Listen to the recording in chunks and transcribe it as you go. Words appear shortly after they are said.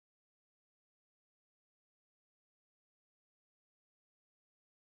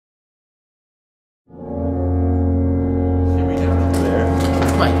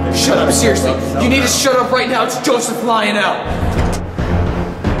Shut up, seriously. You need to shut up right now. It's Joseph Lionel.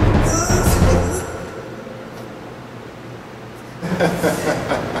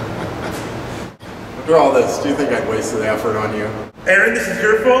 After all this, do you think I'd wasted the effort on you? Aaron, this is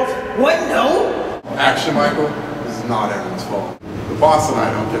your fault? What? No? Actually, Michael, this is not Aaron's fault. The boss and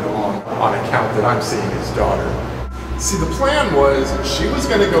I don't get along on account that I'm seeing his daughter. See, the plan was she was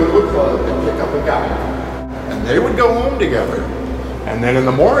going to go to a club and pick up a guy. And they would go home together. And then in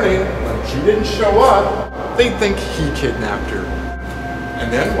the morning, when she didn't show up, they'd think he kidnapped her.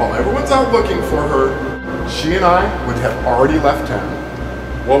 And then while everyone's out looking for her, she and I would have already left town.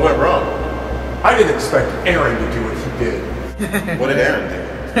 What went wrong? I didn't expect Aaron to do what he did. What did Aaron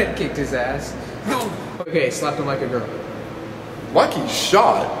do? Kicked his ass. Okay, slapped him like a girl. Lucky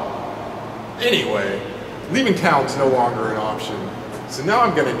shot. Anyway, leaving town's no longer an option. So now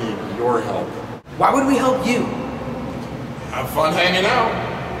I'm gonna need your help. Why would we help you? Have fun hanging out.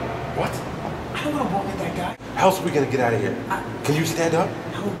 What? I don't want to walk with that guy. How else are we gonna get out of here? Can you stand up?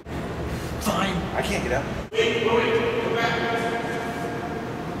 No. Fine. I can't get out. Wait, come back.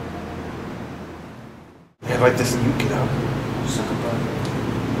 Man, like this, you get out. Suck a butt.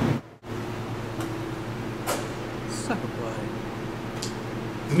 Suck a butt.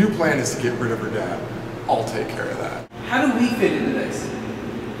 The new plan is to get rid of her dad. I'll take care of that. How do we fit into this?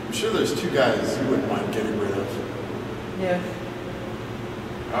 I'm sure there's two guys you wouldn't mind getting rid of. Yeah.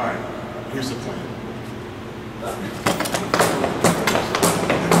 Alright, here's the plan.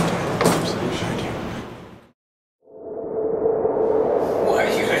 What,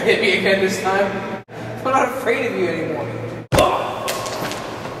 are you gonna hit me again this time? I'm not afraid of you anymore.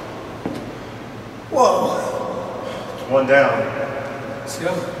 Whoa. One down.